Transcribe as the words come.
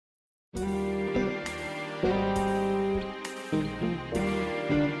And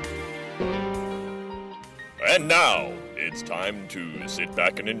now, it's time to sit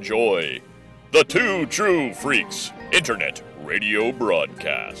back and enjoy the Two True Freaks Internet Radio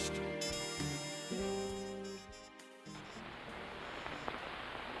Broadcast.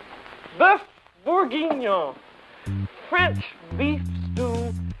 Bœuf bourguignon, French beef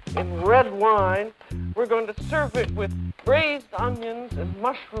stew in red wine. We're going to serve it with braised onions and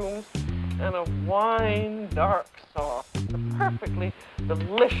mushrooms and a wine dark sauce. It's a perfectly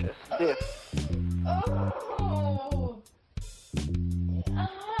delicious dish.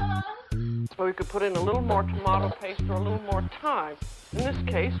 So we could put in a little more tomato paste or a little more thyme. In this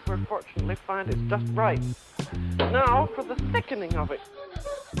case, we fortunately find it's just right. Now for the thickening of it.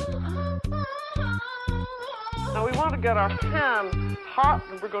 Now we want to get our pan hot,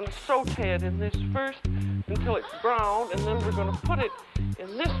 and we're going to saute it in this first until it's brown, and then we're going to put it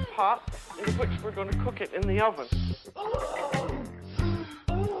in this pot into which we're going to cook it in the oven.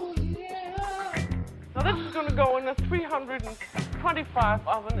 Now this is going to go in a 325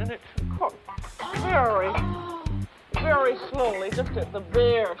 oven, and it should cook very, very slowly, just at the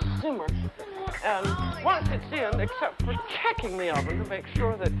bare simmer. And once it's in, except for checking the oven to make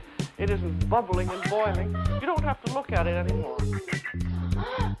sure that it isn't bubbling and boiling, you don't have to look at it anymore.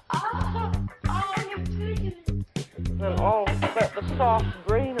 Then I'll let the sauce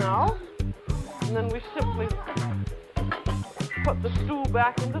drain out, and then we simply put the stew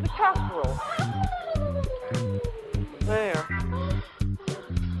back into the casserole. There.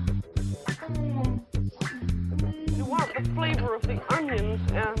 You want the flavor of the onions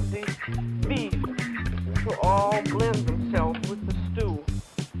and the beef to all blend themselves with the stew.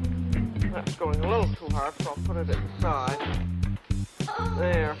 That's going a little too hard, so I'll put it at the side.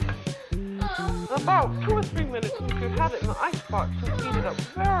 There. About 2 or 3 minutes, if you had it in the icebox, you heat it up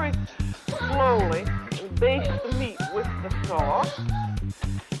very slowly and baste the meat with the sauce.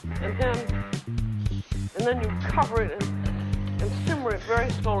 And then you cover it and simmer it very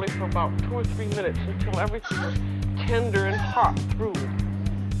slowly for about 2 or 3 minutes until everything is tender and hot through.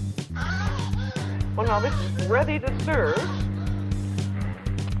 Well, now this is ready to serve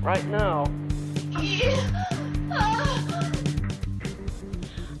right now.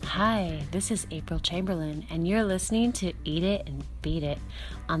 Hi, this is April Chamberlain, and you're listening to Eat It and Beat It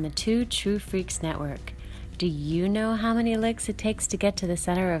on the Two True Freaks Network. Do you know how many licks it takes to get to the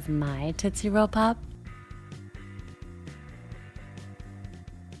center of my Tootsie Roll Pop?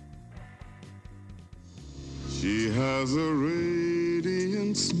 She has a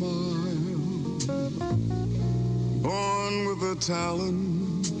radiant smile, born with a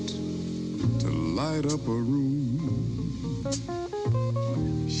talent to light up a room,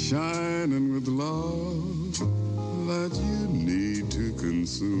 shining with love that you need to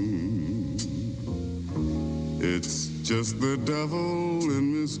consume. It's just the devil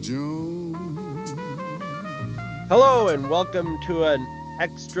in Miss Jones. Hello and welcome to an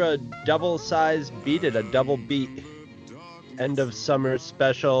extra double-sized Beat It, a double beat end of summer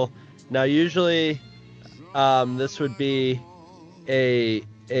special. Now usually this would be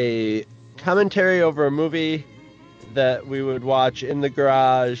a commentary over a movie that we would watch in the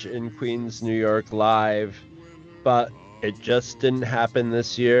garage in Queens, New York live, but it just didn't happen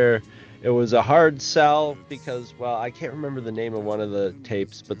this year. It was a hard sell because, well, I can't remember the name of one of the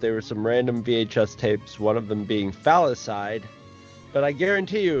tapes, but there were some random VHS tapes, one of them being Phallicide, but I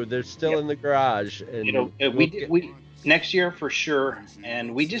guarantee you they're still in the garage. And we next year for sure,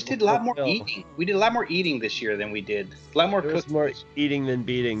 and we just did a lot more eating. We did a lot more eating this year than we did. A lot more cooking. More eating than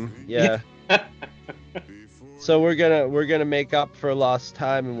beating, yeah. So we're gonna make up for lost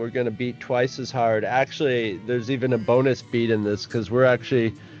time, and we're gonna beat twice as hard. Actually, there's even a bonus beat in this because we're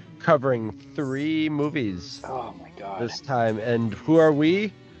actually covering 3 movies. Oh my god! This time, and who are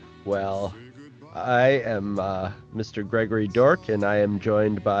we? Well, I am Mr. Gregory Dork, and I am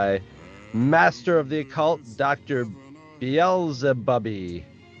joined by Master of the Occult, Dr. Beelzebubby.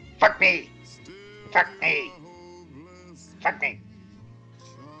 Fuck me! Fuck me! Fuck me!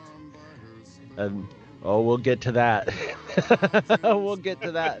 And we'll get to that. We'll get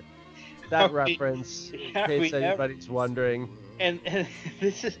to that reference in case anybody's wondering. And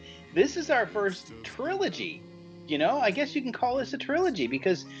this is our first trilogy. You know, I guess you can call this a trilogy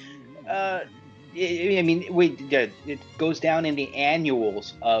because it goes down in the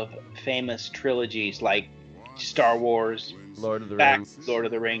annuals of famous trilogies like Star Wars, Lord of the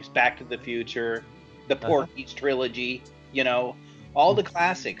Rings, Back to the Future, the Porky's trilogy, you know, all the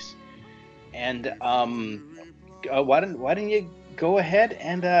classics. And why don't you go ahead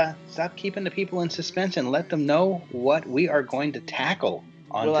and stop keeping the people in suspense and let them know what we are going to tackle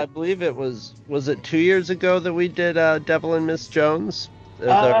Well, I believe it was it 2 years ago that we did Devil and Miss Jones,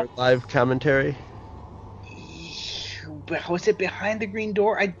 Uh, the live commentary? Was it Behind the Green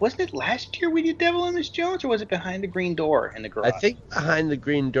Door? Wasn't it last year we did Devil and Miss Jones, or was it Behind the Green Door in the garage? I think Behind the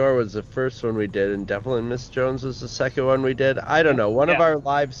Green Door was the first one we did, and Devil and Miss Jones was the second one we did. I don't know. One of our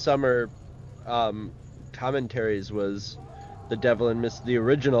live summer commentaries was the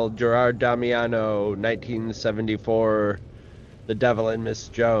original Gerard Damiano 1974, The Devil and Miss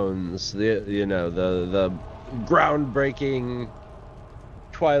Jones. The groundbreaking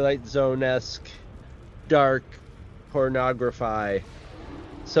Twilight Zone-esque dark pornography.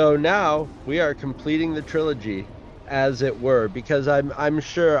 So now we are completing the trilogy, as it were, because I'm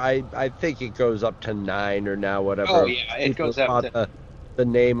sure I think it goes up to 9 or now whatever. Oh yeah, it goes up to the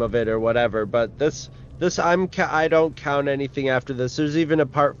name of it or whatever. But this I don't count anything after this. There's even a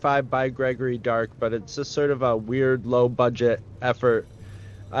part 5 by Gregory Dark, but it's just sort of a weird low budget effort.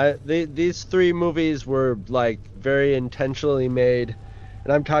 These 3 movies were like very intentionally made.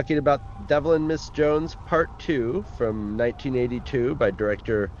 And I'm talking about Devil and Miss Jones Part 2 from 1982 by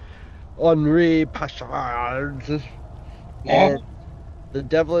director Henri Pachard. And The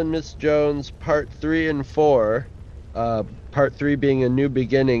Devil and Miss Jones Part 3 and 4, Part 3 being A New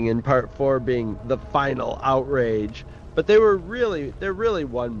Beginning and Part 4 being The Final Outrage. But they're really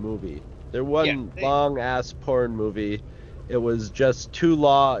one movie. They're one long-ass porn movie. It was just too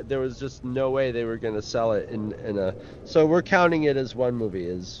long. There was just no way they were going to sell it in a... So we're counting it as one movie,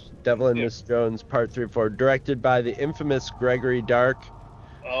 as Devil and Miss Jones Part 3 and 4, directed by the infamous Gregory Dark.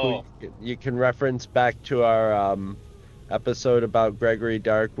 Oh. You can reference back to our episode about Gregory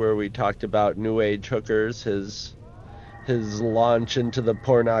Dark where we talked about New Age hookers, his launch into the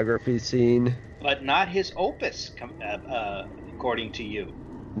pornography scene. But not his opus, according to you.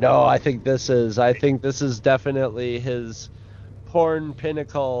 No, I think this is definitely his porn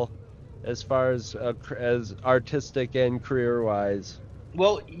pinnacle as far as artistic and career-wise.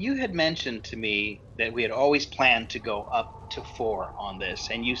 Well, you had mentioned to me that we had always planned to go up to 4 on this,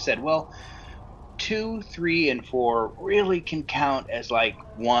 and you said, well, 2, 3, and 4 really can count as like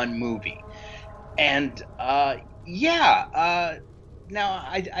one movie. And now I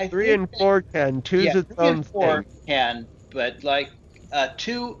 3 and 4 can. 2's its 3 own and 4 thing. can, but like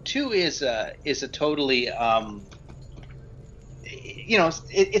 2 is a totally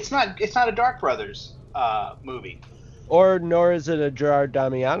it's not a Dark Brothers movie. Nor is it a Gerard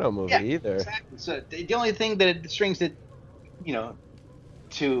Damiano movie either. Exactly. So the only thing that it strings it,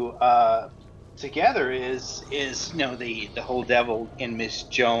 to together is the whole Devil and Miss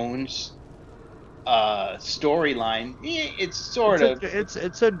Jones storyline.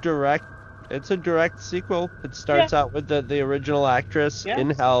 It's a direct sequel. It starts out with the original actress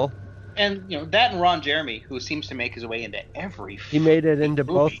in hell. And that and Ron Jeremy, who seems to make his way into every. He made it into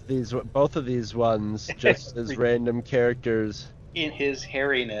movie. both of these ones, just as random characters. In his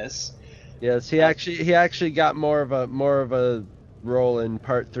hairiness. Yes, he actually got more of a role in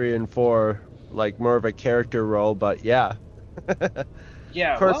Part 3 and 4, like more of a character role. But yeah.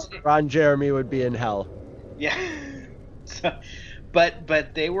 Yeah. Of course, Ron Jeremy would be in hell. Yeah. So, but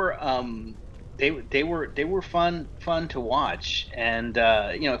they were they were fun to watch, and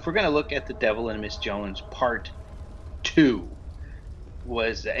if we're gonna look at The Devil and Miss Jones Part 2,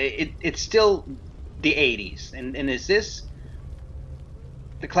 it's still the 80s, and is this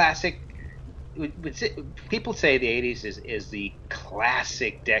the classic? People say the 80s is the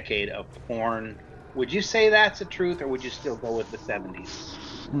classic decade of porn. Would you say that's the truth, or would you still go with the 70s?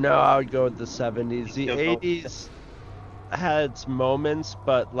 No, I would go with the 70s. The 80s had its moments,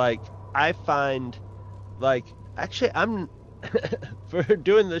 but like I find, like, actually I'm for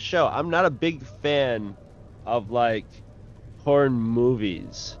doing this show, I'm not a big fan of like porn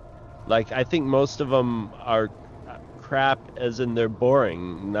movies. Like I think most of them are crap, as in they're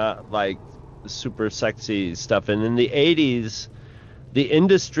boring, not like super sexy stuff. And in the 80s, the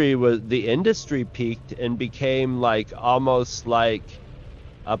industry peaked and became like almost like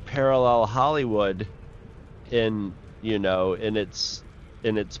a parallel Hollywood in its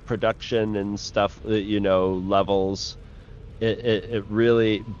production and stuff, levels. It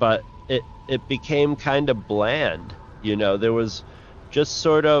really, but it became kind of bland. There was just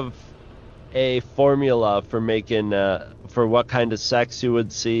sort of a formula for making for what kind of sex you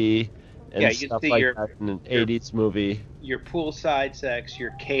would see and stuff like that in an 80s movie. Your poolside sex,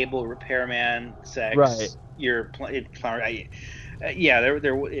 your cable repairman sex, right? It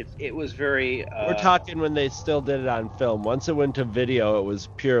was very. We're talking when they still did it on film. Once it went to video, it was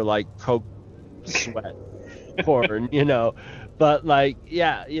pure like coke sweat porn, But like,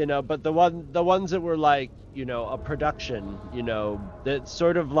 but the ones that were like a production, that's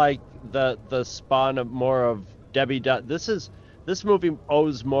sort of like the spawn of more of Debbie Does. This movie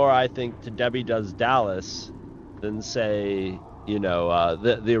owes more, I think, to Debbie Does Dallas than, say,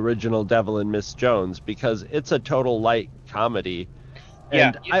 the original Devil and Miss Jones, because it's a total light comedy.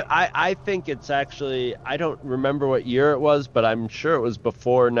 And Yeah. I think it's actually, I don't remember what year it was, but I'm sure it was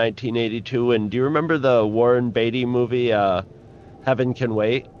before 1982. And do you remember the Warren Beatty movie, Heaven Can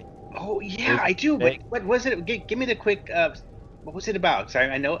Wait? Oh yeah, I do. But what was it? Give me the quick. What was it about? 'Cause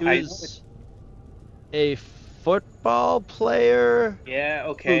I know. It was a football player Yeah.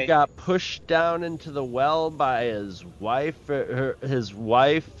 Okay. who got pushed down into the well by his wife. His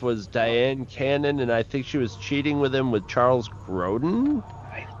wife was Diane Cannon, and I think she was cheating with him with Charles Grodin.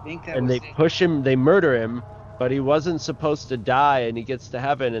 I think that And was they it. push him, they murder him, but he wasn't supposed to die, and he gets to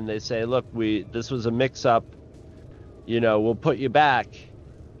heaven, and they say, look, this was a mix-up, we'll put you back.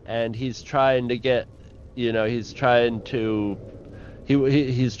 And he's trying to get, he's trying to,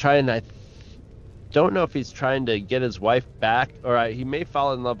 he's trying, I don't know if he's trying to get his wife back, or he may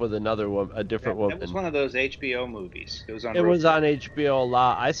fall in love with another woman, a different woman. That was one of those HBO movies. It was on. It was on HBO a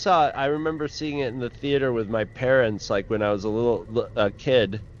lot. I remember seeing it in the theater with my parents, like when I was a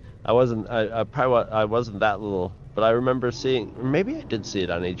kid. I wasn't that little, but I remember maybe I did see it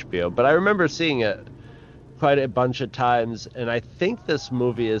on HBO, but I remember seeing it quite a bunch of times. And I think this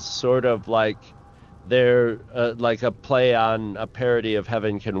movie is sort of like like a play on a parody of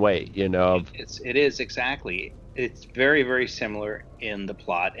Heaven Can Wait, It is exactly. It's very, very similar in the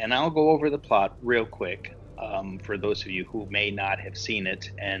plot, and I'll go over the plot real quick for those of you who may not have seen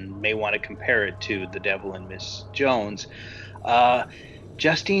it and may want to compare it to The Devil and Miss Jones.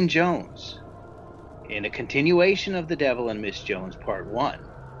 Justine Jones, in a continuation of The Devil and Miss Jones Part 1,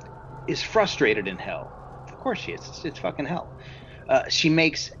 is frustrated in hell. Of course she is. It's fucking hell. She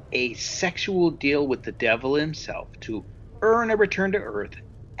makes a sexual deal with the devil himself to earn a return to Earth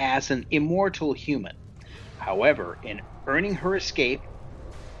as an immortal human. However, in earning her escape,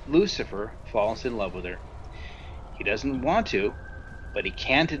 Lucifer falls in love with her. He doesn't want to, but he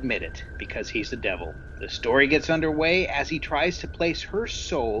can't admit it because he's the devil. The story gets underway as he tries to place her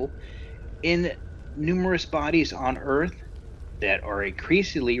soul in numerous bodies on Earth that are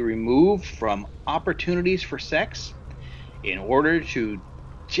increasingly removed from opportunities for sex in order to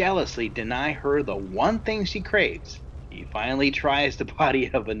jealously deny her the one thing she craves. He finally tries the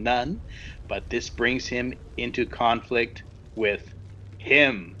body of a nun, but this brings him into conflict with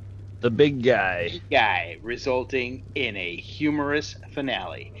him, the big guy, resulting in a humorous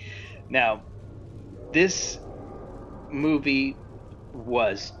finale. Now, this movie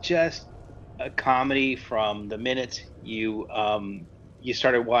was just a comedy from the minute you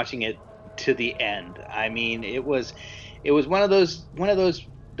started watching it to the end. I mean, it was one of those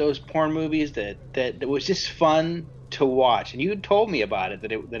porn movies that was just fun to watch. And you told me about it,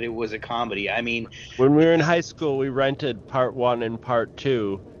 that it was a comedy. I mean, when we were in high school, we rented Part 1 and Part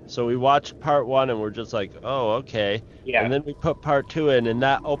 2. So we watched Part 1 and we're just like, oh, okay. Yeah. And then we put Part 2 in, and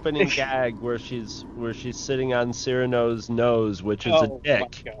that opening gag where she's sitting on Cyrano's nose, which is a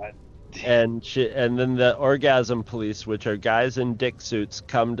dick. My God. And then the orgasm police, which are guys in dick suits,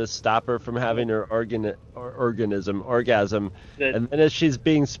 come to stop her from having her orgasm. And then as she's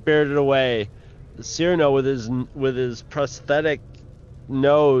being spirited away, Cyrano with his prosthetic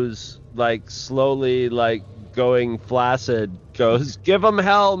nose, like slowly like going flaccid, goes, "Give 'em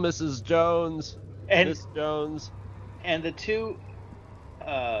hell, Mrs. Jones." And Miss Jones. And the two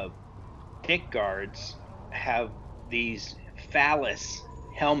dick guards have these phallus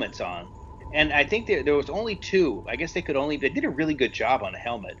helmets on, and I think there was only two. I guess they did a really good job on a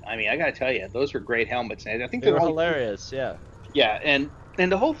helmet. I mean, I gotta tell you, those were great helmets, and I think they were hilarious. Yeah, and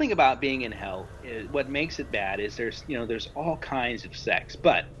the whole thing about being in hell, what makes it bad is there's all kinds of sex,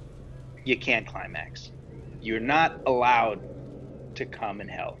 but you can't climax. You're not allowed to come in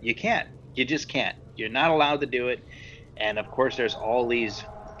hell. You just can't. You're not allowed to do it. And of course, there's all these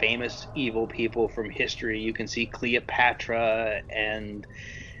famous evil people from history. You can see Cleopatra and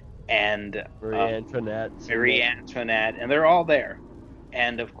Marie Antoinette, and they're all there.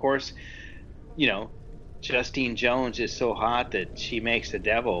 And of course, Justine Jones is so hot that she makes the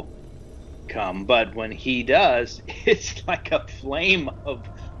devil come. But when he does, it's like a flame of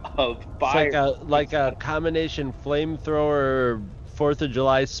fire. It's like a combination flamethrower 4th of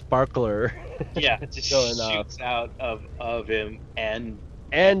July sparkler. Yeah, it just shoots out of him.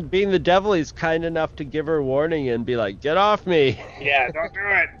 And being the devil, he's kind enough to give her warning and be like, "Get off me." Yeah, don't do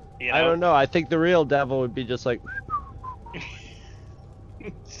it. I don't know. I think the real devil would be just like.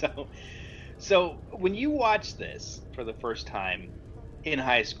 So when you watch this for the first time, in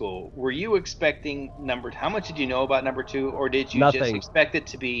high school, were you expecting how much did you know about number 2, or did you Nothing. just expect it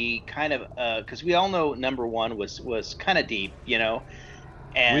to be kind of because we all know number 1 was kind of deep, you know,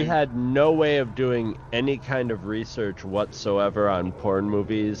 and We had no way of doing any kind of research whatsoever on porn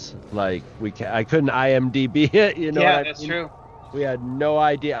movies. Like I couldn't IMDb it, you know. yeah, what I that's mean? true. We had no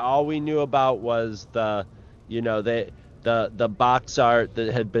idea. All we knew about was the box art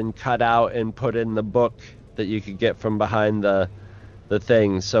that had been cut out and put in the book that you could get from behind the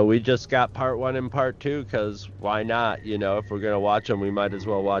thing. So we just got part 1 and part 2 because why not? You know, if we're gonna watch them, we might as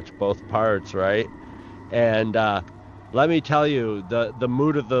well watch both parts, right? And let me tell you, the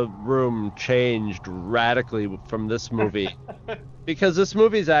mood of the room changed radically from this movie because this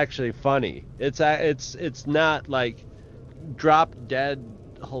movie's actually funny. It's not like drop dead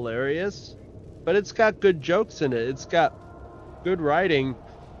hilarious, but it's got good jokes in it. It's got good writing,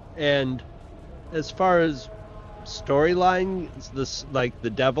 and as far as storyline, this like the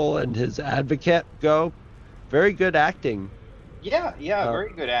devil and his advocate go, very good acting. Yeah,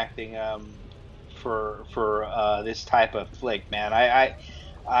 very good acting for this type of flick, man.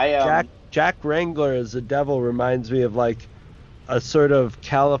 Jack Wrangler as the devil reminds me of like a sort of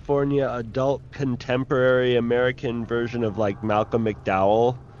California adult contemporary American version of like Malcolm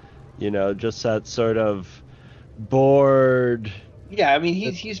McDowell, you know, just that sort of bored. Yeah, I mean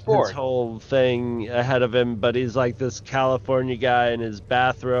he's bored. His whole thing ahead of him, but he's like this California guy in his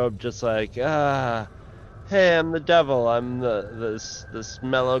bathrobe, just like hey, I'm the devil. I'm this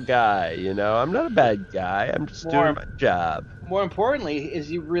mellow guy, you know. I'm not a bad guy. I'm just doing my job. More importantly, is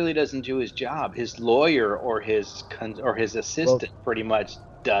he really doesn't do his job. His lawyer or his assistant pretty much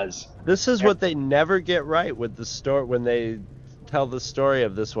does. This is what they never get right with the story when they tell the story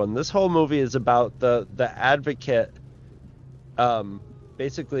of this one. This whole movie is about the advocate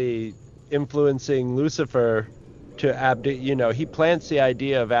basically influencing Lucifer to abdicate. You know, he plants the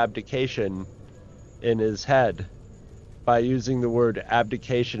idea of abdication in his head by using the word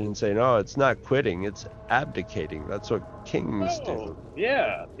abdication and saying, oh, it's not quitting, it's abdicating. That's what kings do.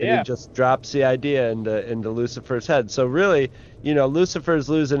 Yeah, and he just drops the idea into Lucifer's head. So really, you know, Lucifer's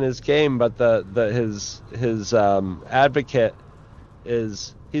losing his game, but his advocate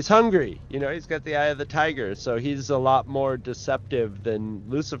he's hungry. You know, he's got the eye of the tiger, so he's a lot more deceptive than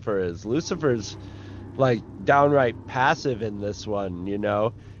Lucifer is. Lucifer's like downright passive in this one, you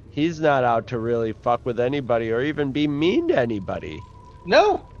know. He's not out to really fuck with anybody or even be mean to anybody.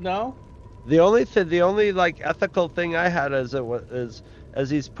 No. The only like ethical thing I had is as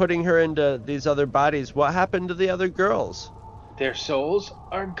he's putting her into these other bodies, what happened to the other girls? Their souls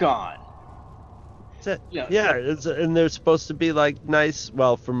are gone. And they're supposed to be like nice.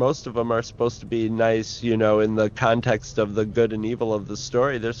 Well, for most of them are supposed to be nice, you know, in the context of the good and evil of the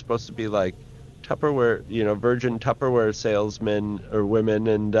story. They're supposed to be like Tupperware, you know, virgin Tupperware salesmen or women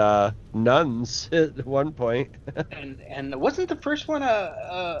and nuns at one point. and wasn't the first one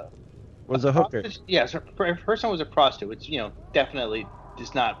was a hooker? Yeah, so first one was a prostitute, which, you know, definitely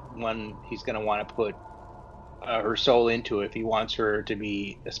is not one he's going to want to put her soul into if he wants her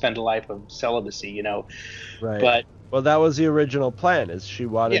to spend a life of celibacy, you know. Right. But well, that was the original plan. Is she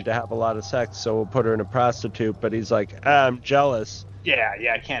wanted to have a lot of sex, so we'll put her in a prostitute. But he's like, I'm jealous. Yeah,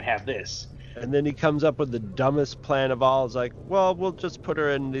 I can't have this. And then he comes up with the dumbest plan of all. It's like, well, we'll just put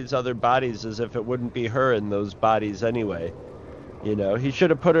her in these other bodies as if it wouldn't be her in those bodies anyway. You know, he should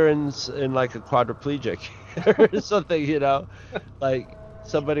have put her in like a quadriplegic or something, you know, like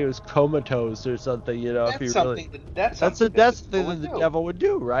somebody who's comatose or something, you know. That's that's the thing that the devil would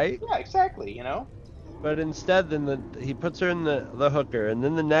do, right? Yeah, exactly, you know. But instead, then he puts her in the hooker, and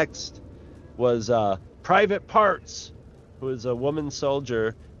then the next was Private Parts, who is a woman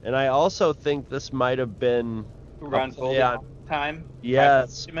soldier. And I also think this might have been around time.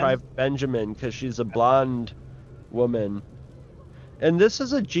 Yes, Private Benjamin, because she's a blonde woman. And this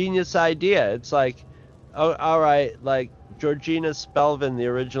is a genius idea. It's like, oh, all right, like Georgina Spelvin, the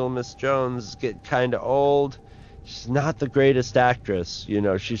original Miss Jones, get kind of old. She's not the greatest actress, you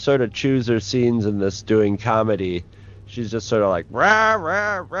know. She sort of chews her scenes in this doing comedy. She's just sort of like rah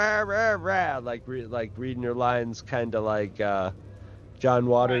rah rah rah rah, like reading her lines, kind of like John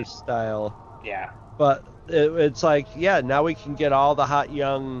Waters style. Yeah. But it's like, yeah, now we can get all the hot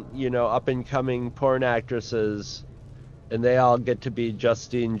young, you know, up and coming porn actresses, and they all get to be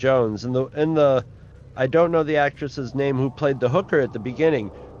Justine Jones. And the I don't know the actress's name who played the hooker at the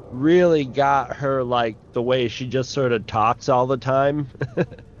beginning. Really got her like the way she just sort of talks all the time.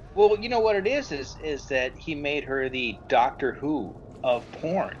 Well, you know what it is that he made her the Doctor Who of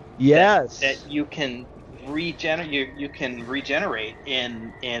porn. Yes. That you can you can regenerate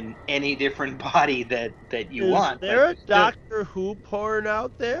in any different body that you want. Is there a but- Doctor Who porn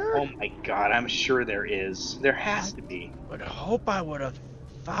out there? Oh my God, I'm sure there is. There has to be. I hope I would have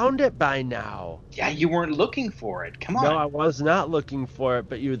found it by now. Yeah, you weren't looking for it. Come on. No, I was not looking for it,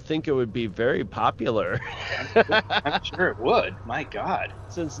 but you would think it would be very popular. I'm sure it would. My God.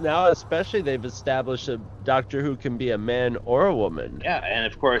 Since now, especially, they've established that Doctor Who can be a man or a woman. Yeah,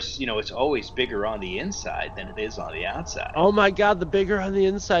 and of course, it's always bigger on the inside than it is on the outside. Oh my God, the bigger on the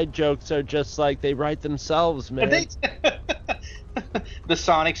inside jokes are just like they write themselves, man. The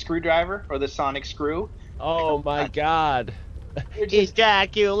sonic screwdriver or the sonic screw. Oh my God. They're just-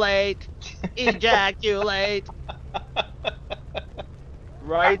 Ejaculate! Ejaculate!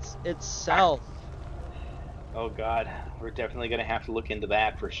 Writes itself. Oh God, we're definitely gonna have to look into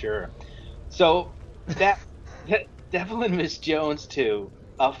that for sure. So that Devil and Miss Jones 2,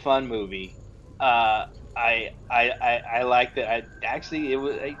 a fun movie. I liked it. I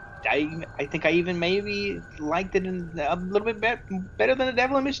think I even maybe liked it a little bit better than the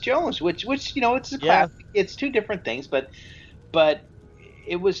Devil and Miss Jones, which it's a classic. It's two different things, but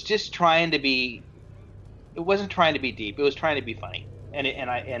it was just trying to be. It wasn't trying to be deep. It was trying to be funny,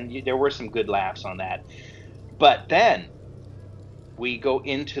 and there were some good laughs on that. But then we go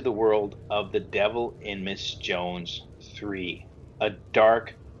into the world of the Devil in Miss Jones 3, a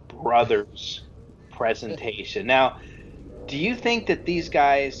Dark Brothers presentation. Now, do you think that these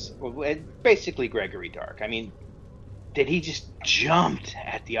guys, basically Gregory Dark, I mean, did he just jumped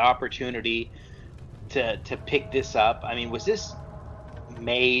at the opportunity to pick this up? I mean, was this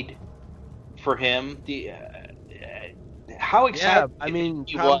made for him? How excited? Yeah, I mean,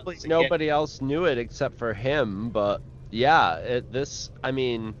 he probably was to nobody else knew it except for him, but yeah,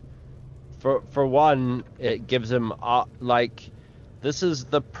 for one, it gives him, this is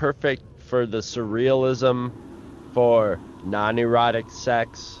the perfect for the surrealism for non-erotic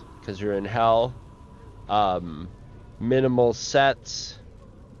sex, because you're in hell, minimal sets.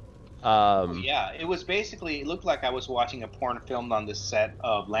 Yeah, it was basically, it looked like I was watching a porn filmed on the set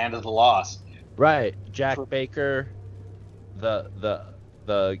of Land of the Lost. Right, Jack Baker,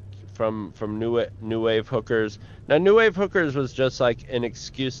 the from New Wave Hookers. Now, New Wave Hookers was just like an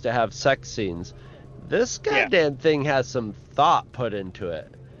excuse to have sex scenes. This goddamn thing has some thought put into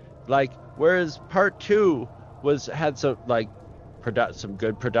it. Like, whereas part 2 had some some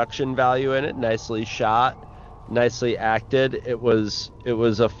good production value in it, nicely shot, nicely acted. It was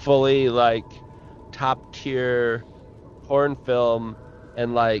a fully top tier porn film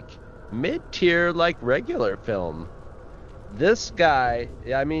and mid-tier regular film. This guy,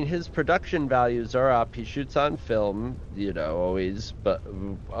 I mean, his production values are up. He shoots on film, always, but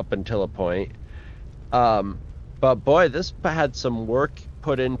up until a point. But boy, this had some work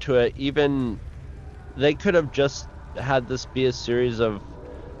put into it. Even they could have just had this be a series of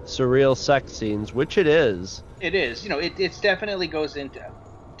surreal sex scenes, which it is. It is. It definitely goes into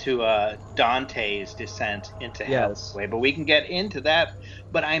Dante's descent into hell way, but we can get into that.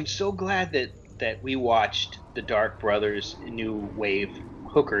 But I'm so glad that we watched the Dark Brothers New Wave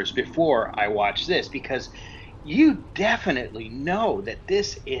Hookers before I watched this, because you definitely know that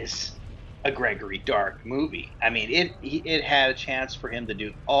this is a Gregory Dark movie. I mean, it had a chance for him to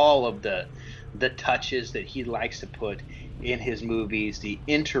do all of the touches that he likes to put in his movies, the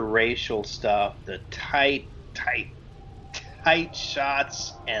interracial stuff, the tight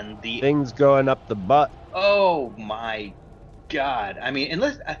shots, and the things going up the butt. Oh my God! I mean,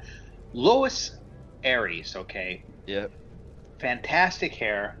 unless Lois Aries, okay? Yep. Fantastic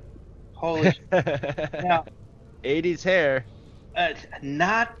hair. Holy. Now, 80s hair.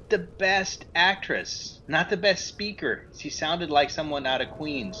 Not the best actress, not the best speaker. She sounded like someone out of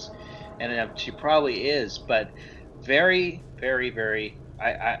Queens, and she probably is. But very, very, very.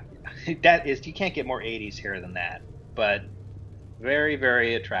 That is, you can't get more 80s hair than that. But very,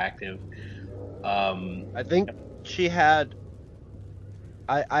 very attractive. I think she had.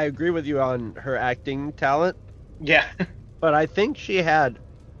 I agree with you on her acting talent. Yeah. But I think she had,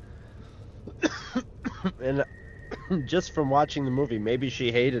 and just from watching the movie, maybe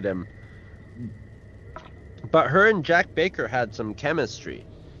she hated him. But her and Jack Baker had some chemistry.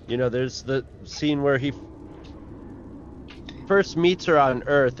 There's the scene where he first meets her on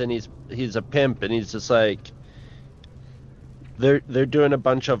Earth, and he's a pimp, and he's just like, they're doing a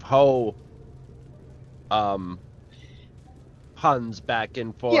bunch of hoe puns back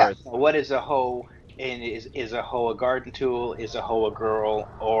and forth. Yeah. What is a hoe? And is a hoe a garden tool? Is a hoe a girl?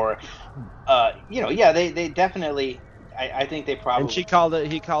 Or, they definitely. I think they probably. And he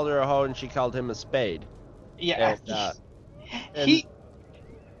called her a hoe, and she called him a spade. Yeah. And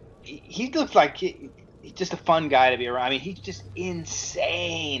he looks like he's just a fun guy to be around. I mean, he's just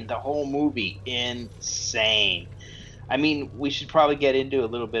insane. The whole movie, insane. I mean, we should probably get into a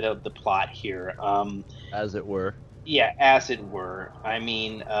little bit of the plot here. As it were. Yeah, as it were. I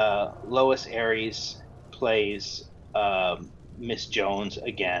mean, Lois Aries plays Miss Jones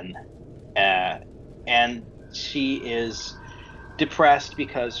again, and she is depressed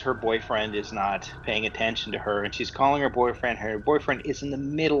because her boyfriend is not paying attention to her, and she's calling her boyfriend. Her boyfriend is in the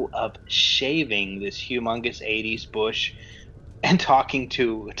middle of shaving this humongous 80s bush and talking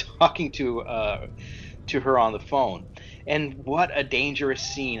to her on the phone. And what a dangerous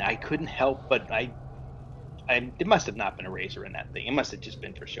scene. I couldn't help but it must have not been a razor in that thing. It must have just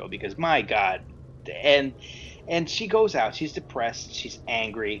been for show, because my God. And she goes out. She's depressed. She's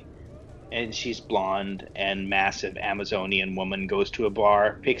angry. And she's blonde and massive Amazonian woman, goes to a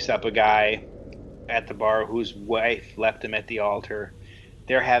bar, picks up a guy at the bar whose wife left him at the altar.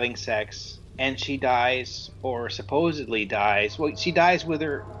 They're having sex, and she dies, or supposedly dies. Well, she dies with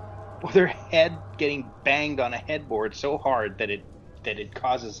her head getting banged on a headboard so hard that it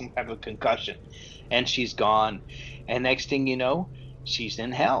causes some kind of a concussion, and she's gone. And next thing you know, she's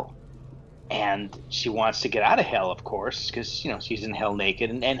in hell. And she wants to get out of hell, of course, because, you know, she's in hell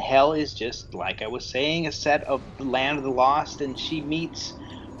naked. And hell is just, like I was saying, a set of the Land of the Lost. And she meets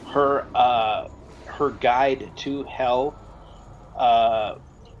her guide to hell,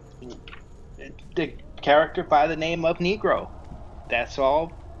 the character by the name of Negro. That's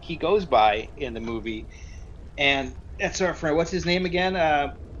all he goes by in the movie. And that's our friend. What's his name again?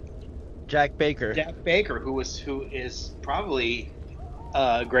 Jack Baker. Jack Baker, who is probably...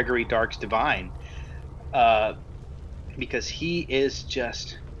 Gregory Dark's divine, because he is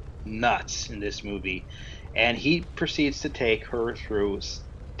just nuts in this movie, and he proceeds to take her through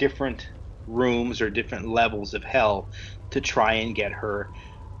different rooms or different levels of hell to try and get her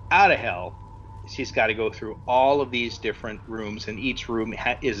out of hell. She's got to go through all of these different rooms, and each room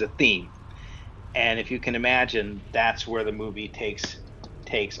is a theme. And if you can imagine, that's where the movie takes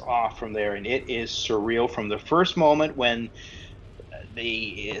off from there, and it is surreal from the first moment when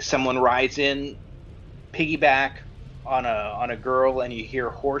someone rides in piggyback on a girl, and you hear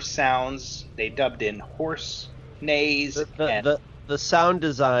horse sounds. They dubbed in horse neighs. The sound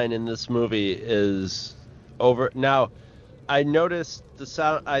design in this movie is over. Now, I noticed the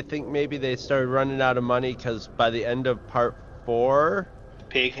sound. I think maybe they started running out of money, because by the end of part 4,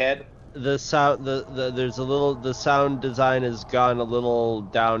 Pighead, the sound the sound design has gone a little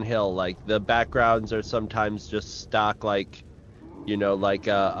downhill. Like, the backgrounds are sometimes just stock, like, you know, like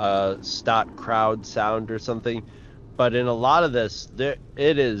a stock crowd sound or something. But in a lot of this, it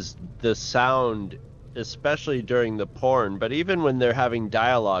is the sound, especially during the porn, but even when they're having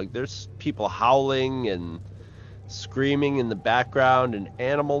dialogue, there's people howling and screaming in the background, and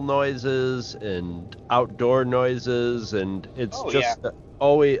animal noises and outdoor noises, and it's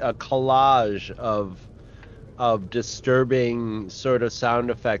always a collage of disturbing sort of sound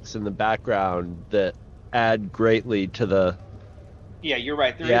effects in the background that add greatly to the... Yeah, you're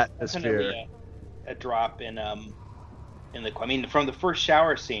right. There is definitely a drop in the... I mean, from the first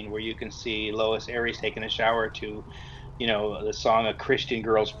shower scene where you can see Lois Aries taking a shower to, you know, the song "A Christian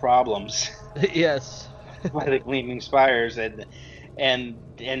Girl's Problems." Yes. By the Gleaming Spires, and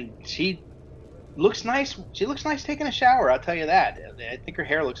she looks nice. She looks nice taking a shower. I'll tell you that. I think her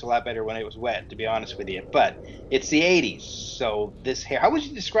hair looks a lot better when it was wet, to be honest with you. But it's the '80s, so this hair. How would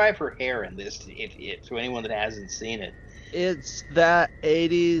you describe her hair in this? If to anyone that hasn't seen it. It's that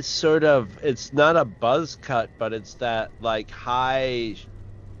 80s sort of, it's not a buzz cut, but it's that, like, high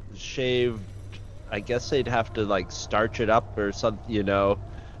shaved, I guess they'd have to, like, starch it up or something, you know,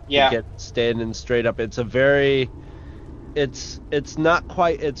 yeah, to get standing straight up. It's a very, it's not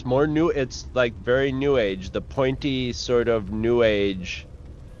quite, it's more new, it's, like, very new age, the pointy sort of new age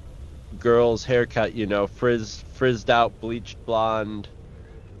girl's haircut, you know, frizzed out, bleached blonde.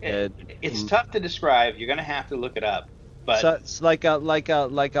 It's tough to describe. You're going to have to look it up. But so it's like a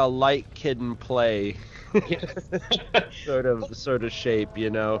light Kid and Play sort of shape, you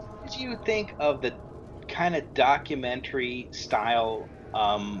know. What do you think of the kind of documentary style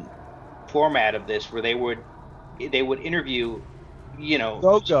format of this, where they would interview, you know,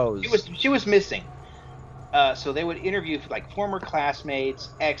 Go-Go's. She was missing, so they would interview like former classmates,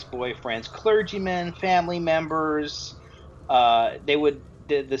 ex-boyfriends, clergymen, family members.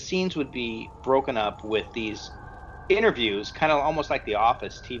 The scenes would be broken up with these interviews, kind of almost like The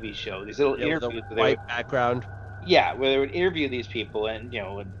Office TV show. These little interviews with a white background. Yeah, where they would interview these people, and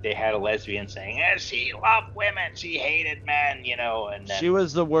they had a lesbian saying, she loved women, she hated men, and then She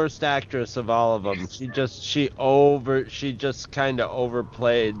was the worst actress of all of them. She just kind of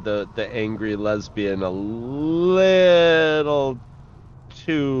overplayed the angry lesbian a little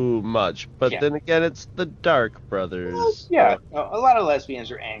too much. But then again, it's the Dark Brothers. Well, yeah, a lot of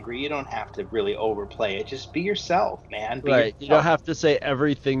lesbians are angry. You don't have to really overplay it. Just be yourself, man. Be right. yourself. You don't have to say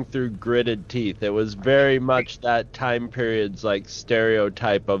everything through gritted teeth. It was very much that time period's like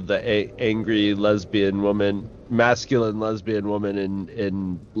stereotype of the angry lesbian woman, masculine lesbian woman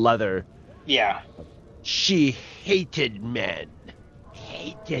in leather. Yeah. She hated men.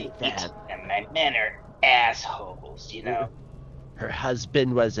 Hated them. And men are assholes, Her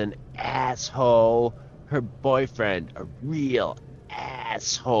husband was an asshole. Her boyfriend, a real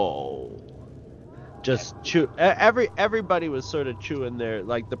asshole. Just everybody was sort of chewing their,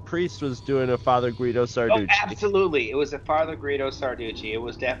 like the priest was doing a Father Guido Sarducci. Oh, absolutely. It was a Father Guido Sarducci. It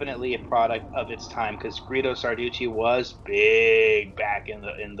was definitely a product of its time, because Guido Sarducci was big back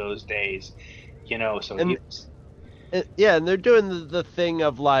in those days, so he was... Yeah, and they're doing the thing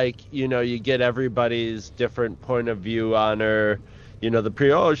of like, you get everybody's different point of view on her. The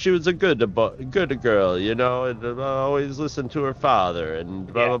priest, she was a good girl, and always listened to her father, and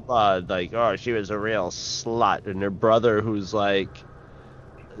blah, blah, blah. Like, she was a real slut. And her brother, who's like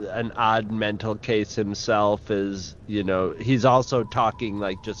an odd mental case himself, is, he's also talking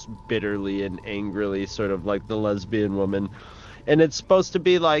like just bitterly and angrily, sort of like the lesbian woman. And it's supposed to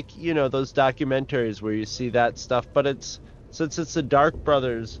be like, those documentaries where you see that stuff. But since it's the Dark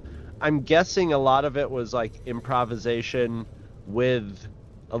Brothers, I'm guessing a lot of it was like improvisation with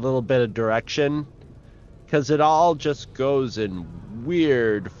a little bit of direction. Because it all just goes in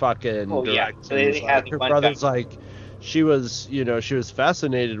weird fucking directions. Yeah. Her brother's like, she was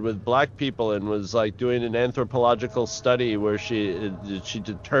fascinated with black people and was like doing an anthropological study where she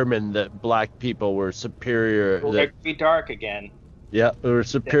determined that black people were superior. Well, that could be dark again. Yeah, they were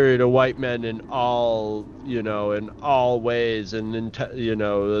superior to white men in all, in all ways, and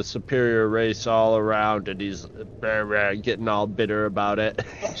the superior race all around. And he's getting all bitter about it.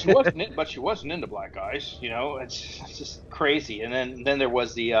 But she wasn't into black guys. It's just crazy. And then there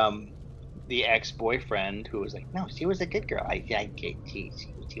was the ex-boyfriend who was like, no, she was a good girl.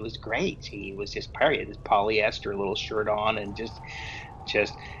 She was great. She was just this polyester little shirt on, and just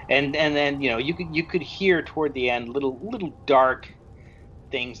and then you could hear toward the end little dark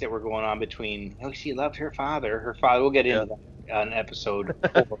things that were going on between. She loved her father. We'll get into that on episode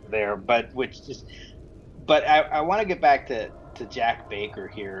 4 there, but I want to get back to Jack Baker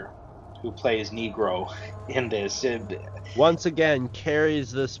here, who plays Negro in this. Once again,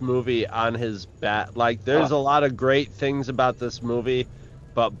 carries this movie on his back. Like, there's a lot of great things about this movie,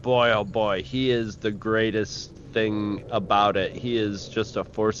 but boy, oh boy, he is the greatest thing about it. He is just a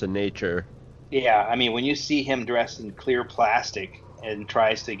force of nature. Yeah, I mean, when you see him dressed in clear plastic and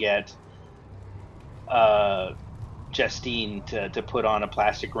tries to get Justine to put on a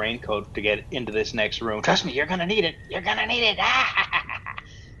plastic raincoat to get into this next room. Trust me, you're gonna need it. You're gonna need it.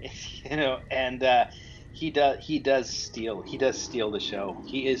 And he does steal the show.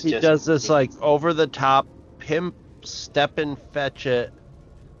 He does this like over the top pimp step and fetch it,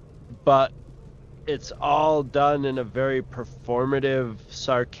 but it's all done in a very performative,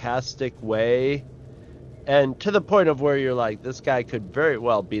 sarcastic way, and to the point of where you're like, this guy could very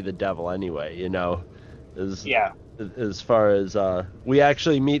well be the devil anyway, As far as we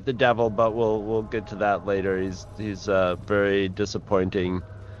actually meet the devil, but we'll get to that later. He's a very disappointing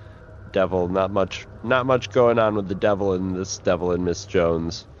devil. Not much going on with the devil in this Devil and Miss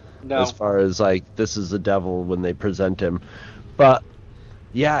Jones. No. As far as like, this is the devil when they present him, but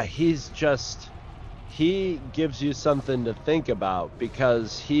yeah, he gives you something to think about,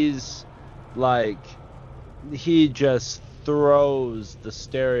 because he's like, he just throws the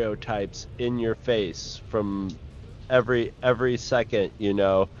stereotypes in your face from every second,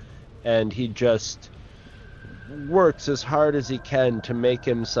 and he just works as hard as he can to make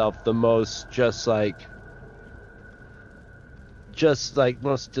himself the most just like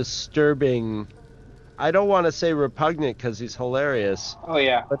most disturbing. I don't want to say repugnant, because he's hilarious. Oh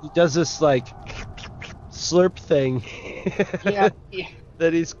yeah. But he does this like slurp thing. Yeah.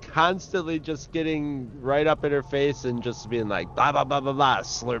 That he's constantly just getting right up in her face and just being like blah blah blah blah blah,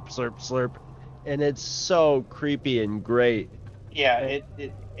 slurp slurp slurp, and it's so creepy and great. Yeah, it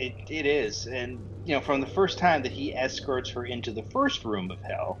is. And from the first time that he escorts her into the first room of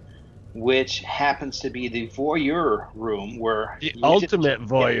hell, which happens to be the voyeur room, where the ultimate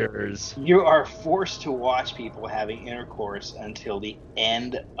voyeurs. You are forced to watch people having intercourse until the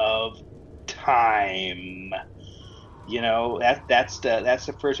end of time. You know, that's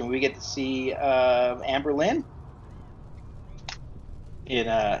the first one we get to see Amber Lynn in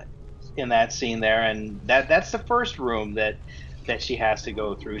that scene there, and that's the first room that she has to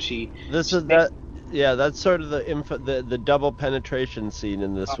go through. That's sort of the double penetration scene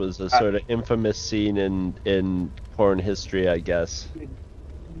in this was a sort of infamous scene in porn history, I guess.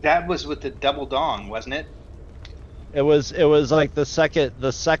 That was with the double dong, wasn't it? It was like the second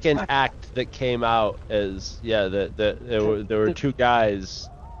act that came out as there were two guys.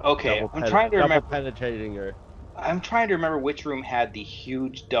 Okay, I'm trying to remember penetrating her. I'm trying to remember which room had the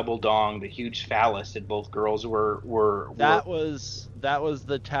huge double dong, the huge phallus that both girls were. That was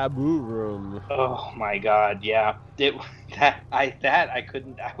the taboo room. Oh my God, yeah. I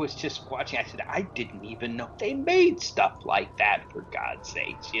couldn't. I was just watching. I said I didn't even know they made stuff like that. For God's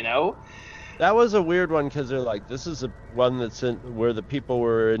sakes, you know. That was a weird one because they're like, this is one that's where the people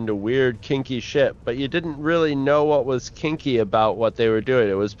were into weird, kinky shit, but you didn't really know what was kinky about what they were doing.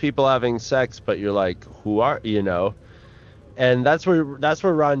 It was people having sex, but you're like, who are you know? And that's where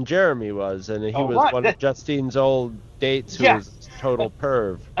Ron Jeremy was, and he was one of Justine's old dates who was a total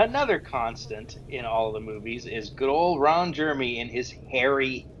perv. Another constant in all of the movies is good old Ron Jeremy in his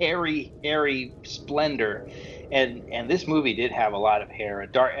hairy splendor. And this movie did have a lot of hair,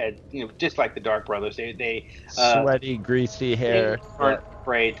 just like the Dark Brothers. They sweaty, greasy hair. They weren't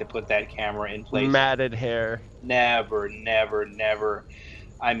afraid to put that camera in place. Matted hair. Never.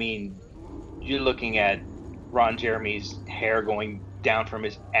 I mean, you're looking at Ron Jeremy's hair going down from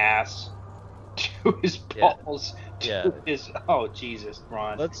his ass to his balls. To his, oh Jesus,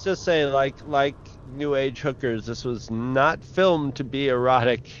 Ron. Let's just say, like New Age hookers, this was not filmed to be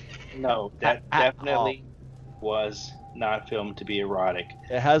erotic. No, that definitely was not filmed to be erotic.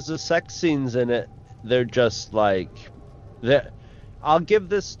 It has the sex scenes in it. They're just like, I'll give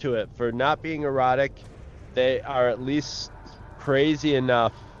this to it for not being erotic. They are at least crazy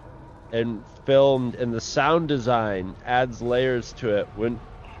enough and filmed, and the sound design adds layers to it. When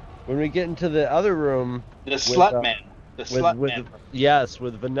we get into the other room, the slut man. Yes,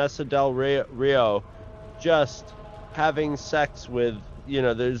 with Vanessa Del Rio, just having sex with. You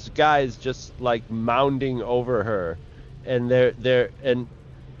know, there's guys just like mounding over her, and they're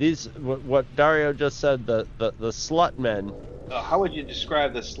these what Dario just said, the slut men. How would you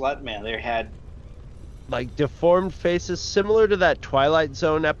describe the slut men? They had like deformed faces, similar to that Twilight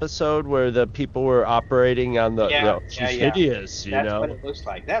Zone episode where the people were operating on the she's hideous. That's what it looks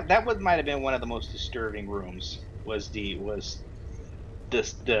like. That might have been one of the most disturbing rooms. Was the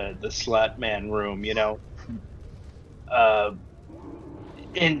slut man room? You know.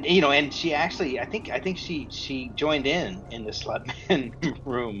 And you know, and she actually, I think she joined in the slutman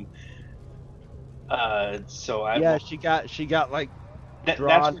room. She got like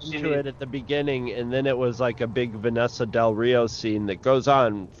drawn into it at the beginning, and then it was like a big Vanessa Del Rio scene that goes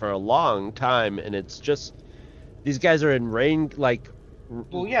on for a long time, and it's just these guys are in plastic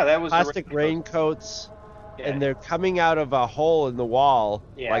raincoats, and they're coming out of a hole in the wall,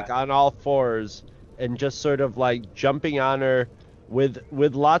 like on all fours, and just sort of like jumping on her.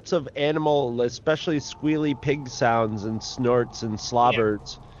 With lots of animal, especially squealy pig sounds and snorts and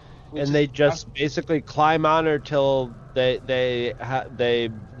slobbers, and they just basically climb on her till they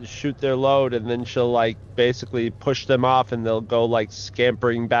shoot their load, and then she'll like basically push them off, and they'll go like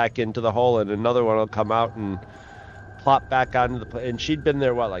scampering back into the hole, and another one will come out and plop back onto the. And she'd been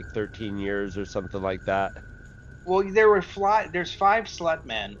there like 13 years or something like that. Well, there's 5 slut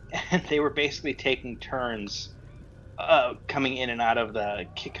men, and they were basically taking turns. Coming in and out of the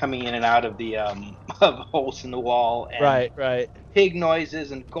of holes in the wall, and right, pig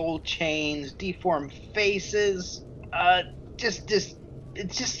noises and gold chains, deformed faces,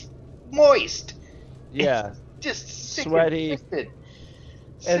 it's just moist, it's just sweaty,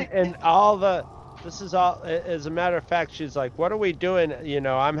 and all the. This is all, as a matter of fact, she's like, what are we doing? You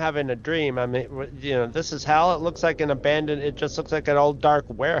know, I'm having a dream. I mean, you know, this is hell. It looks like it just looks like an old dark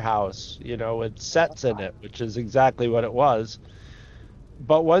warehouse, you know, with sets in it, which is exactly what it was.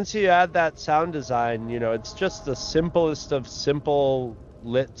 But once you add that sound design, you know, it's just the simplest of simple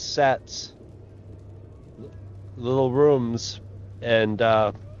lit sets, little rooms, and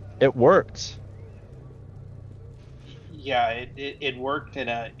it works. Yeah, it worked in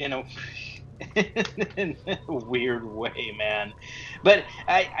a in a weird way, man. But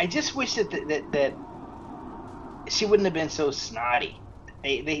I just wish that she wouldn't have been so snotty.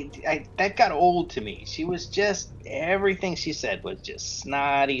 that got old to me. She was just, everything she said was just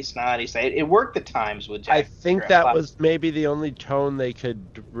snotty. It worked at times with Jack. I think that was maybe the only tone they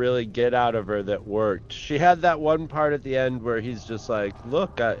could really get out of her that worked. She had that one part at the end where he's just like,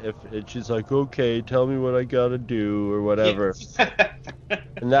 look, and she's like, okay, tell me what I gotta do or whatever.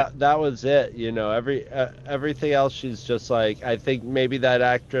 And that was it, you know. Everything else, she's just like, I think maybe that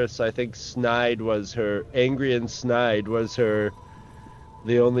actress, I think Angry and Snide was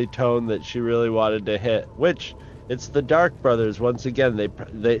the only tone that she really wanted to hit, which it's the Dark Brothers. Once again,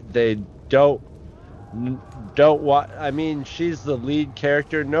 they don't want, I mean, she's the lead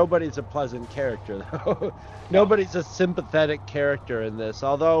character. Nobody's a pleasant character, though. Nobody's a sympathetic character in this,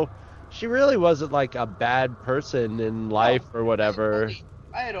 although she really wasn't like a bad person in life or whatever.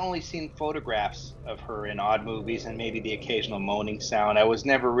 I had only seen photographs of her in odd movies and maybe the occasional moaning sound. I was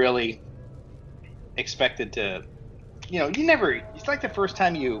never really expected to, it's like the first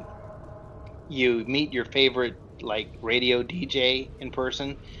time you meet your favorite like radio DJ in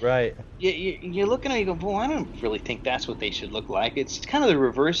person. Right. You're looking at it and you go, well, I don't really think that's what they should look like. It's kind of the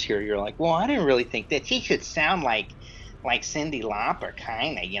reverse here. You're like, well, I didn't really think that she should sound like Cyndi Lauper,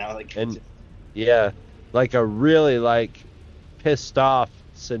 kind of, like. And yeah, like a really like pissed off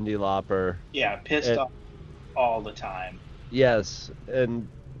Cyndi Lauper. Yeah, pissed off all the time. Yes,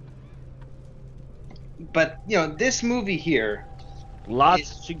 but this movie here,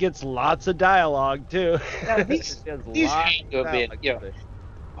 she gets lots of dialogue too. These hang a bit,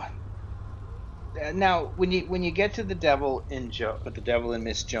 Now, when you get to the Devil and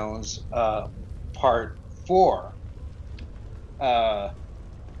Miss Jones, part 4,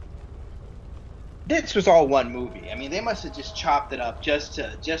 this was all one movie. I mean, they must have just chopped it up just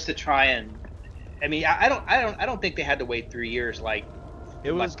to try and. I mean, I don't think they had to wait 3 years like.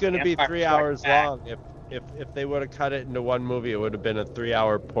 It was going to be 3 hours long. If they would have cut it into one movie, it would have been a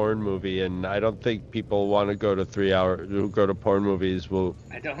 3-hour porn movie, and I don't think people want to go to porn movies would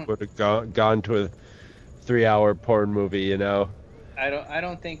have gone to a 3-hour porn movie, you know. I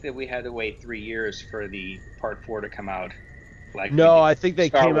don't think that we had to wait 3 years for the part 4 to come out. I think they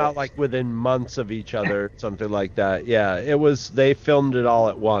came out like within months of each other, something like that. Yeah, they filmed it all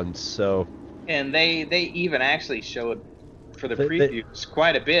at once, so. And they even actually showed for the previews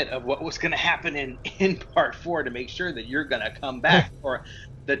quite a bit of what was going to happen in part 4 to make sure that you're going to come back for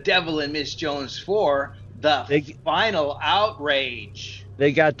the Devil and Miss Jones 4, the final outrage.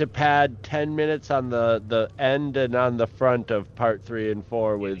 They got to pad 10 minutes on the end and on the front of part 3 and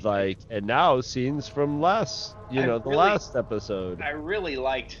 4 with and now scenes from last episode. I really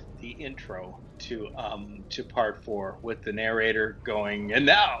liked the intro to part 4 with the narrator going, and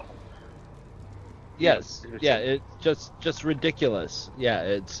now. Yes. Yeah, it's just ridiculous. Yeah,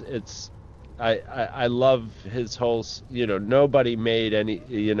 it's I love his whole, nobody made any,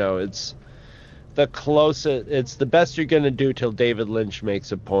 it's the closest, it's the best you're going to do till David Lynch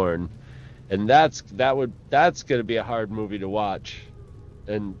makes a porn. And that's going to be a hard movie to watch,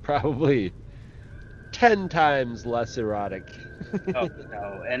 and probably 10 times less erotic. Oh,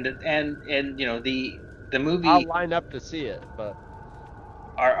 no. And the movie, I'll line up to see it, but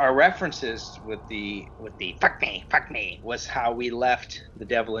our references with the fuck me was how we left the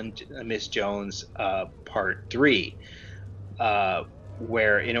Devil and Miss Jones part 3,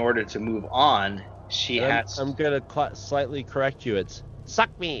 where in order to move on, I'm gonna slightly correct you. It's suck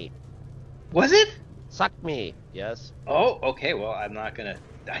me. Was it? Suck me. Yes. Oh, okay. Well, I'm not gonna.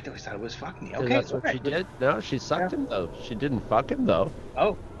 I always thought it was fuck me. Okay, that's what she did. No, she sucked him though. She didn't fuck him though.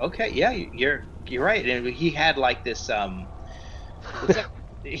 Oh, okay. Yeah, you're right. And he had like this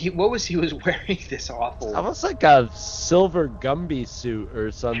he was wearing this awful, almost like a silver Gumby suit or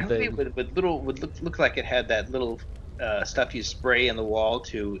something. Looked like it had that little stuff you spray in the wall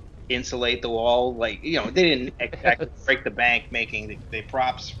to insulate the wall. Like, they didn't exactly break the bank making the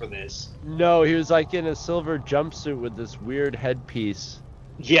props for this. No, he was like in a silver jumpsuit with this weird headpiece.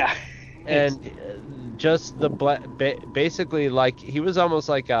 Yeah. And just basically like he was almost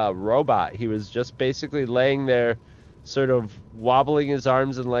like a robot. He was just basically laying there, sort of wobbling his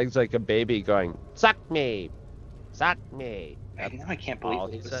arms and legs like a baby, going, suck me. Now I can't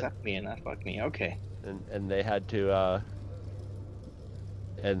believe it was suck me and not fuck me. Okay. And they had to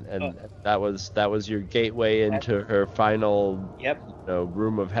that was your gateway into her final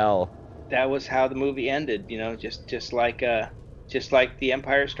room of hell. That was how the movie ended, just like The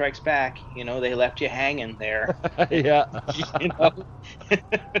Empire Strikes Back, they left you hanging there. Yeah.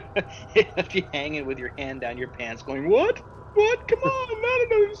 They left you hanging with your hand down your pants going, what? Come on, not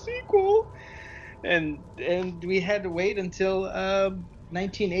another sequel. And we had to wait until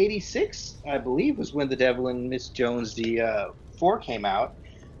 1986, I believe, was when The Devil and Miss Jones, the 4 came out,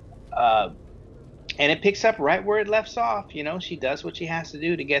 and it picks up right where it left off. You know, she does what she has to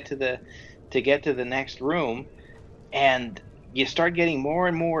do to get to the next room, and you start getting more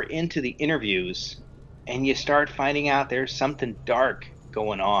and more into the interviews, and you start finding out there's something dark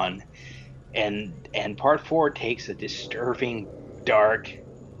going on, and part 4 takes a disturbing, dark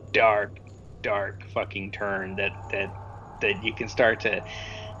fucking turn that you can start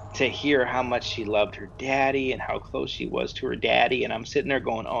to hear how much she loved her daddy and how close she was to her daddy. And I'm sitting there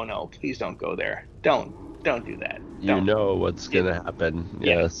going, oh no, please don't go there. Don't do that. You know what's gonna happen.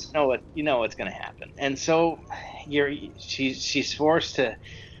 Yes. You know what's gonna happen. And so she's forced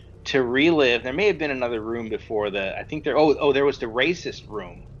to relive. There may have been another room before I think there was the racist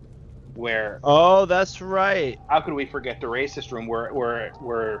room where. Oh, that's right. How could we forget the racist room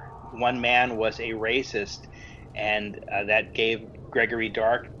where one man was a racist, and that gave Gregory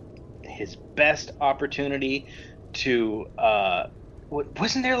Dark his best opportunity to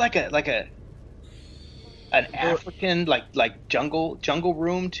wasn't there like an African like jungle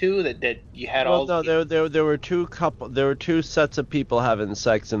room too that you had all. No, there were two sets of people having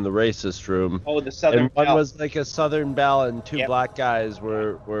sex in the racist room. Oh, the Southern and one Belle. was like a Southern Belle, and two Yep. black guys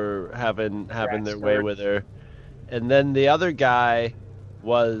were having their way Stewart. with her, and then the other guy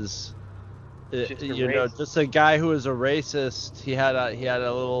was. Just a guy who was a racist. He had a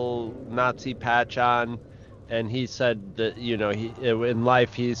little Nazi patch on, and he said that in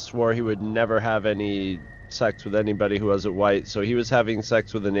life he swore he would never have any sex with anybody who wasn't white. So he was having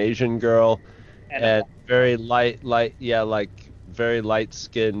sex with an Asian girl and very very light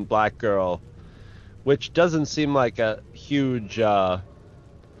skinned black girl, which doesn't seem like a huge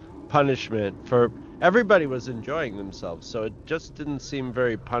punishment for. Everybody was enjoying themselves, so it just didn't seem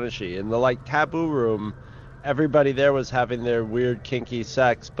very punishy. In the taboo room, everybody there was having their weird kinky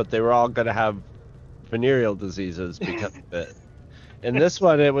sex, but they were all going to have venereal diseases because of it. In this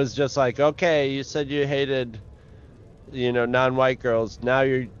one, it was just like, okay, you said you hated, non-white girls. Now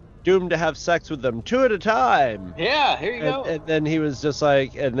you're doomed to have sex with them 2 at a time. Yeah, here you go. And then he was just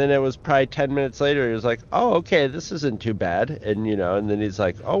like, and then it was probably 10 minutes later, he was like, oh, okay, this isn't too bad. And, and then he's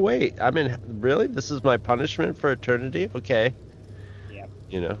like, oh, wait, really? This is my punishment for eternity? Okay. Yeah.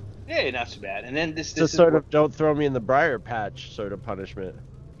 Yeah, not so bad. And then this is sort of don't throw me in the briar patch sort of punishment.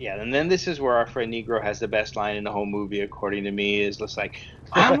 Yeah, and then this is where our friend Negro has the best line in the whole movie, according to me, is just like,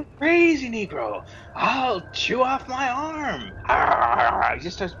 I'm a crazy Negro. I'll chew off my arm. He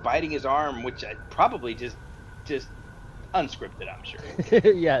just starts biting his arm, which I probably just unscripted, I'm sure.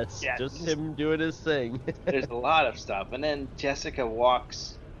 Yes, yeah, just him doing his thing. There's a lot of stuff. And then Jessica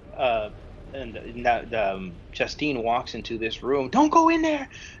walks, Justine walks into this room. Don't go in there.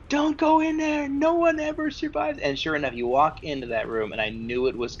 Don't go in there. No one ever survives. And sure enough, you walk into that room, and I knew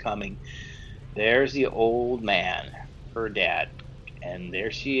it was coming. There's the old man, her dad. And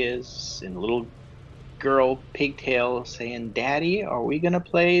there she is in little girl pigtail saying, Daddy, are we going to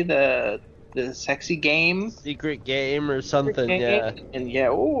play the sexy game? Secret game or something, yeah. And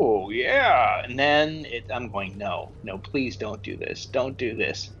yeah. And then I'm going, no, please don't do this. Don't do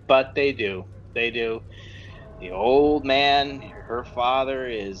this. But they do. The old man, her father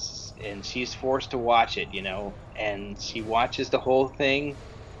is, and she's forced to watch it, and she watches the whole thing.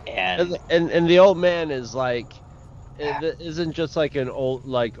 And the old man is like, it isn't just like an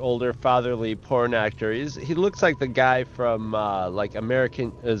older fatherly porn actor. He looks like the guy from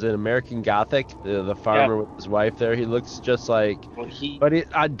American Gothic, the farmer with his wife there. He looks just like, but he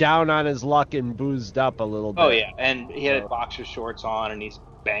down on his luck and boozed up a little bit. Oh yeah, and he had boxer shorts on, and he's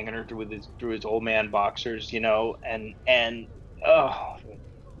banging her through his old man boxers, and oh,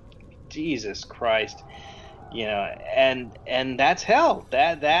 Jesus Christ. And that's hell.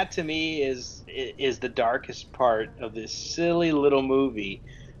 That to me is the darkest part of this silly little movie,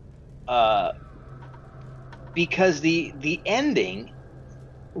 because the ending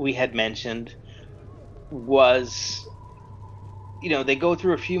we had mentioned was, they go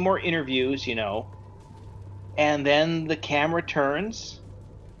through a few more interviews, and then the camera turns,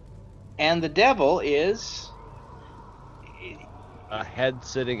 and the devil is a head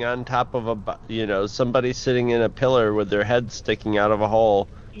sitting on top of somebody sitting in a pillar with their head sticking out of a hole.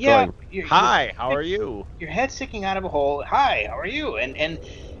 Yeah. Going, hi, how are you? Your head sticking out of a hole. Hi, how are you?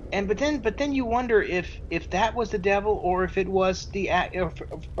 But then you wonder if that was the devil, or if it was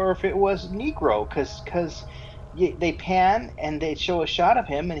or if it was Negro, because they pan and they show a shot of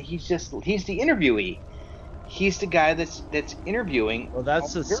him, and he's the interviewee. He's the guy that's interviewing. Well,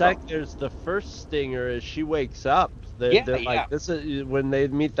 that's there's the first stinger is she wakes up. They're like, this is when they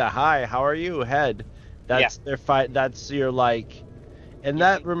meet the hi, how are you head. That's their fight. That's your and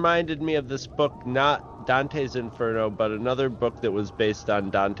that reminded me of this book, not Dante's Inferno, but another book that was based on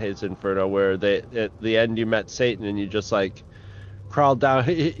Dante's Inferno, where at the end you met Satan and you just like crawled down.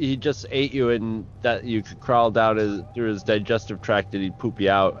 He just ate you, and that you could crawl down through his digestive tract and he'd poop you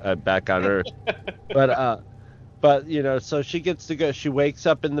out back on Earth. But you know, so she gets to go. She wakes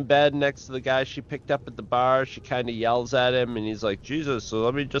up in the bed next to the guy she picked up at the bar. She kind of yells at him, and he's like, "Jesus, so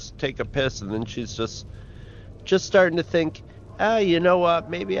let me just take a piss." And then she's just starting to think, you know what?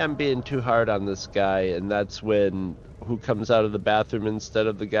 Maybe I'm being too hard on this guy. And that's when who comes out of the bathroom instead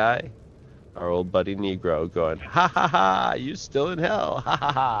of the guy? Our old buddy Negro going, "Ha ha ha! You still in hell? Ha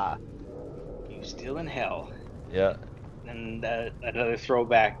ha ha! You still in hell?" Yeah. And another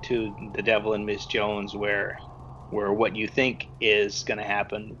throwback to The Devil and Miss Jones, where what you think is going to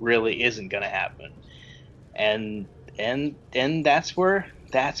happen really isn't going to happen, and that's where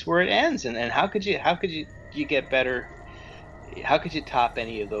it ends. And how could you get better? How could you top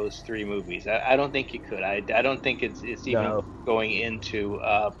any of those three movies? I don't think you could. I don't think it's even going into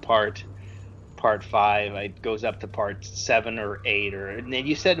part 5. It goes up to part 7 or 8, and then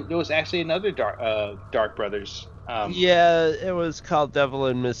you said there was actually another Dark Brothers. Yeah, it was called Devil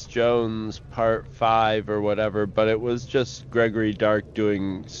and Miss Jones Part 5 or whatever, but it was just Gregory Dark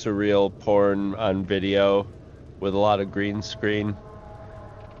doing surreal porn on video with a lot of green screen.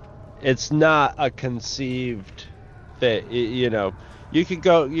 It's not a conceived thing, you know. You could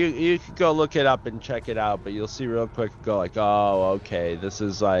go look it up and check it out, but you'll see real quick, go like, oh, okay, this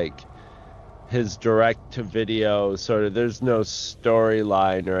is like his direct-to-video sort of. There's no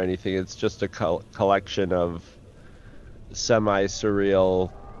storyline or anything. It's just a collection of semi-surreal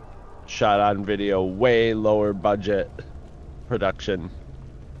shot on video, way lower budget production.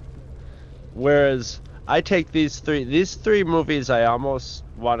 Whereas I take these three movies, I almost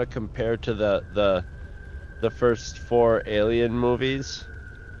want to compare to the first 4 Alien movies,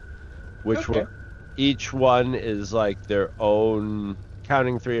 which were each one is like their own.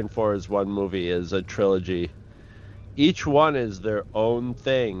 Counting 3 and 4 as one movie is a trilogy. Each one is their own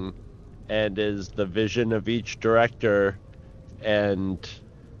thing and is the vision of each director, and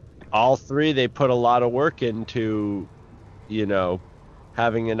all 3 they put a lot of work into, you know,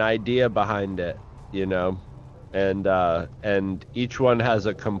 having an idea behind it, you know, and each one has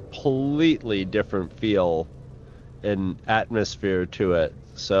a completely different feel and atmosphere to it.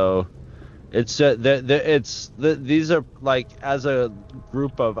 So these are like, as a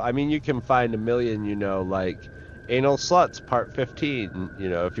group of, I mean, you can find a million, you know, like Anal Sluts Part 15, you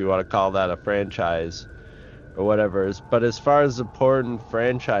know, if you want to call that a franchise or whatever. But as far as the porn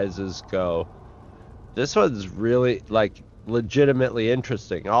franchises go, this one's really like legitimately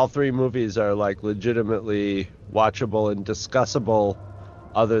interesting. All 3 movies are like legitimately watchable and discussable,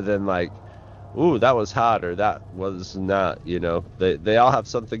 other than like, ooh, that was hot or that was not, you know. They all have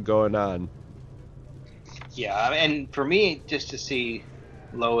something going on. Yeah, and for me, just to see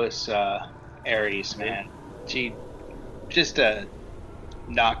Lois Aries, man, she just a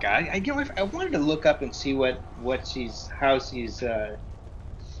knockout. I wanted to look up and see how she's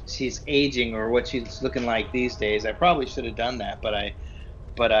aging, or what she's looking like these days. I probably should have done that, but I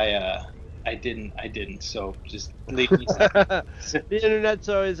didn't. So just leave me. The internet's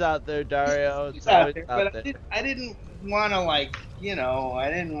always out there, Dario. It's always out there. I didn't want to, like, you know, I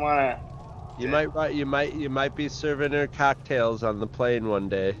didn't want to. You might be serving her cocktails on the plane one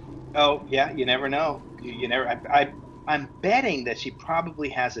day. Oh yeah, you never know. You never. I'm betting that she probably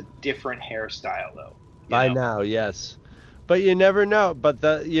has a different hairstyle though. By now, yes, but you never know. But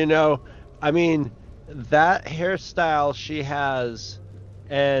I mean, that hairstyle she has,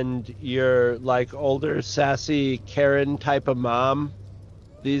 and your like older sassy Karen type of mom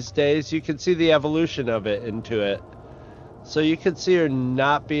these days, you can see the evolution of it into it. So you could see her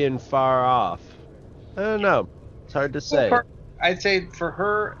not being far off. I don't know. It's hard to say. I'd say for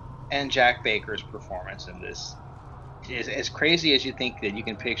her and Jack Baker's performance in this is as crazy as you think that you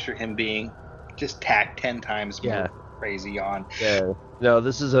can picture him being, just tacked 10 times more crazy on. Yeah. No,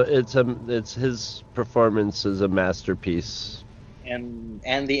 this is it's his performance is a masterpiece. And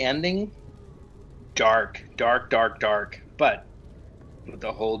the ending, dark, but with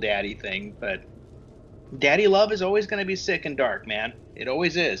the whole daddy thing, but daddy love is always going to be sick and dark, man. It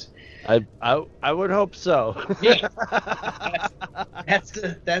always is. I would hope so. Yeah. That's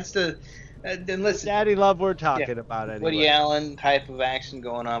the then listen. Daddy love we're talking about anyway. Woody Allen type of action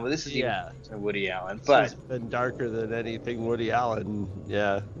going on, but this is even Woody Allen. But it's been darker than anything Woody Allen.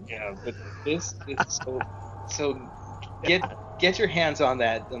 Yeah. Yeah, but this is so get your hands on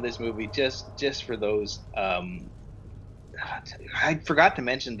this movie just for those. I forgot to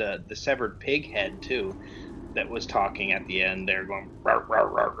mention the severed pig head too, that was talking at the end there, going rawr,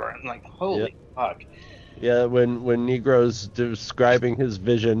 rawr, rawr, rawr. I'm like, holy Fuck. Yeah, when Negro's describing his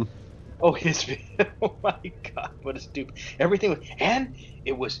vision. Oh, oh my God, what a stupid. Everything was, and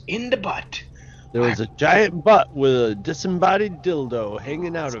it was in the butt. There was a giant butt with a disembodied dildo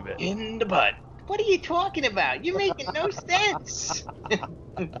hanging out of it. In the butt. What are you talking about? You're making no sense.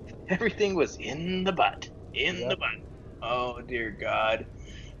 Everything was in the butt. In the butt. Oh, dear God.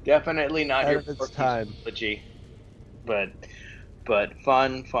 Definitely not Ahead your of its Porky's time. trilogy. But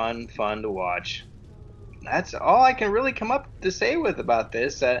fun to watch. That's all I can really come up to say about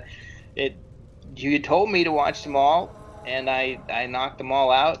this. You told me to watch them all, and I knocked them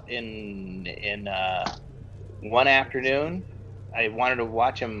all out in one afternoon. I wanted to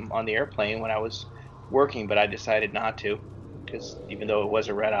watch them on the airplane when I was working, but I decided not to, because even though it was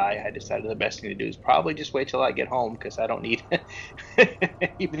a red eye, I decided the best thing to do is probably just wait till I get home, because I don't need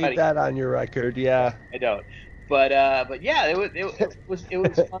You need that on your record, yeah. I don't. But yeah, it was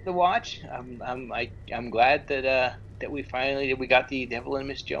fun to watch. I'm glad that we finally got the Devil and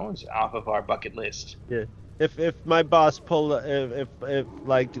Miss Jones off of our bucket list. Yeah. If my boss pulled if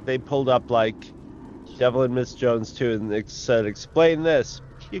like they pulled up like Devil and Miss Jones 2 and they said explain this,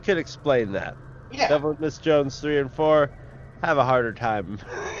 you could explain that. Yeah. Devil and Miss Jones 3 and 4 have a harder time.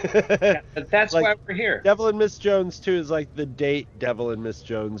 Yeah, but that's Like, why we're here. Devil and Miss Jones 2 is like the date Devil and Miss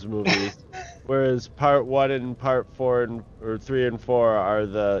Jones movie, whereas part 1 and part 4 or 3 and 4 are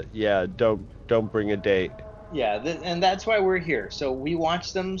the don't bring a date. Yeah, and that's why we're here. So we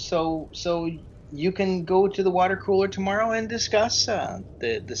watch them so you can go to the water cooler tomorrow and discuss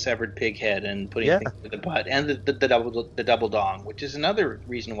the severed pig head and putting things in the butt, and the double dong, which is another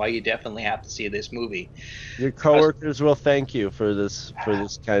reason why you definitely have to see this movie. Your coworkers will thank you for this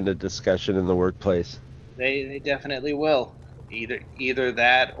kind of discussion in the workplace. They definitely will. Either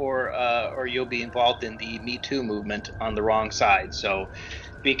that or you'll be involved in the Me Too movement on the wrong side. So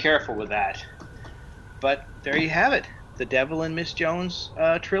be careful with that. But there you have it, the Devil and Miss Jones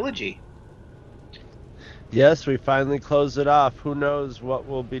trilogy. Yes, we finally closed it off. Who knows what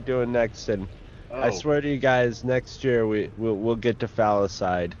we'll be doing next? And I swear to you guys, next year we'll get to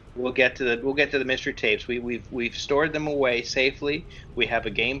Phallicide. We'll get to the mystery tapes. We've stored them away safely. We have a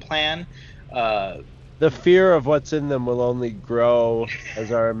game plan. The fear of what's in them will only grow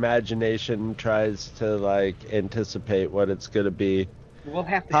as our imagination tries to like anticipate what it's going to be. We'll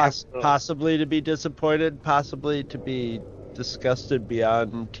have to possibly to be disappointed, possibly to be disgusted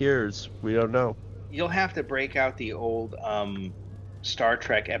beyond tears. We don't know. You'll have to break out the old Star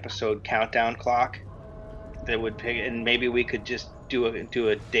Trek episode countdown clock that would pick, and maybe we could just do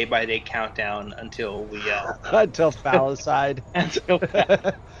a day-by-day countdown until we until Phallicide.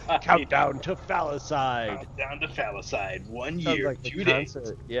 Countdown to Phallicide. Countdown to Phallicide. 1 Sounds year, like 2 a days.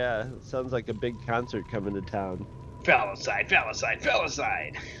 concert. Yeah, it sounds like a big concert coming to town. Phallicide.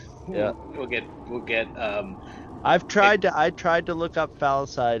 Yeah. We'll get I tried to look up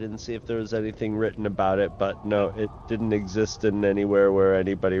Phallicide and see if there was anything written about it, but no, it didn't exist in anywhere where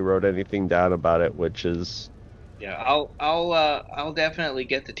anybody wrote anything down about it, which is. Yeah, I'll definitely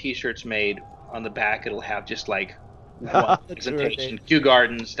get the T-shirts made. On the back, it'll have just like one presentation. Kew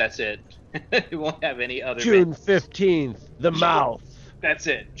Gardens. That's it. It won't have any other. June 15th, the mouth. That's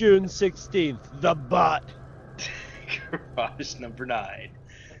it. June 16th, the butt. Garage number 9.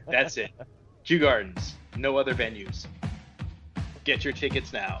 That's it. Kew Gardens. No other venues. Get your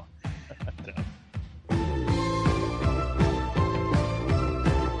tickets now.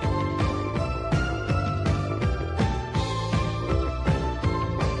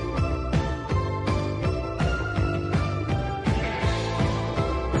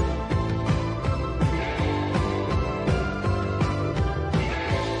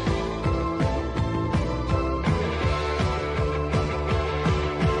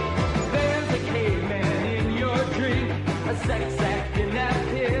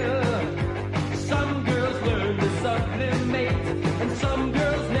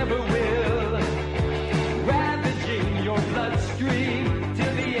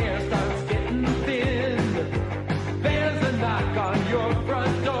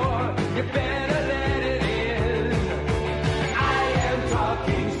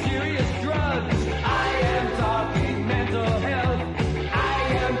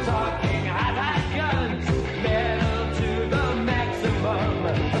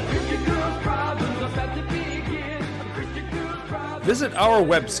 Visit our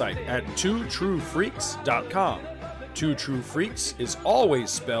website at twotruefreaks.com. Two True Freaks is always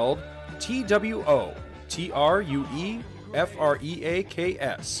spelled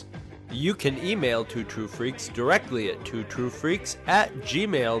TWOTRUEFREAKS. You can email Two True Freaks directly at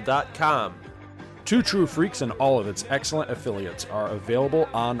twotruefreaks@gmail.com. Two True Freaks and all of its excellent affiliates are available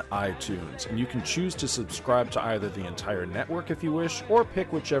on iTunes, and you can choose to subscribe to either the entire network if you wish, or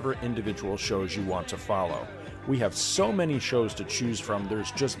pick whichever individual shows you want to follow. We have so many shows to choose from,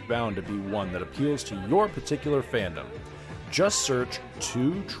 there's just bound to be one that appeals to your particular fandom. Just search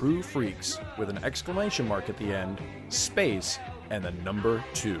Two True Freaks with an exclamation mark at the end, space, and the number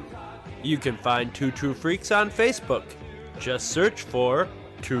 2. You can find Two True Freaks on Facebook. Just search for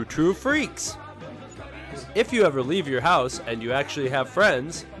Two True Freaks. If you ever leave your house and you actually have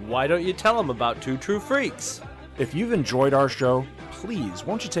friends, why don't you tell them about Two True Freaks? If you've enjoyed our show, please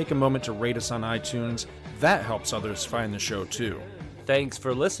won't you take a moment to rate us on iTunes? That helps others find the show too. Thanks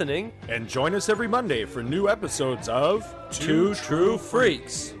for listening, and join us every Monday for new episodes of Two True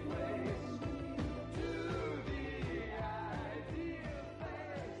Freaks.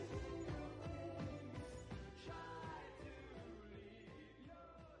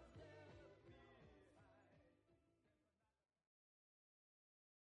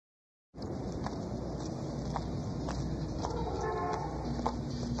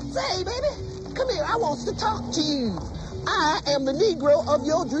 Say, baby, come here. I want to talk to you. I am the Negro of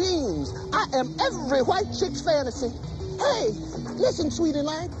your dreams. I am every white chick's fantasy. Hey, listen, sweetie,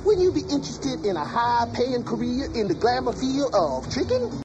 like, wouldn't you be interested in a high-paying career in the glamour field of tricking?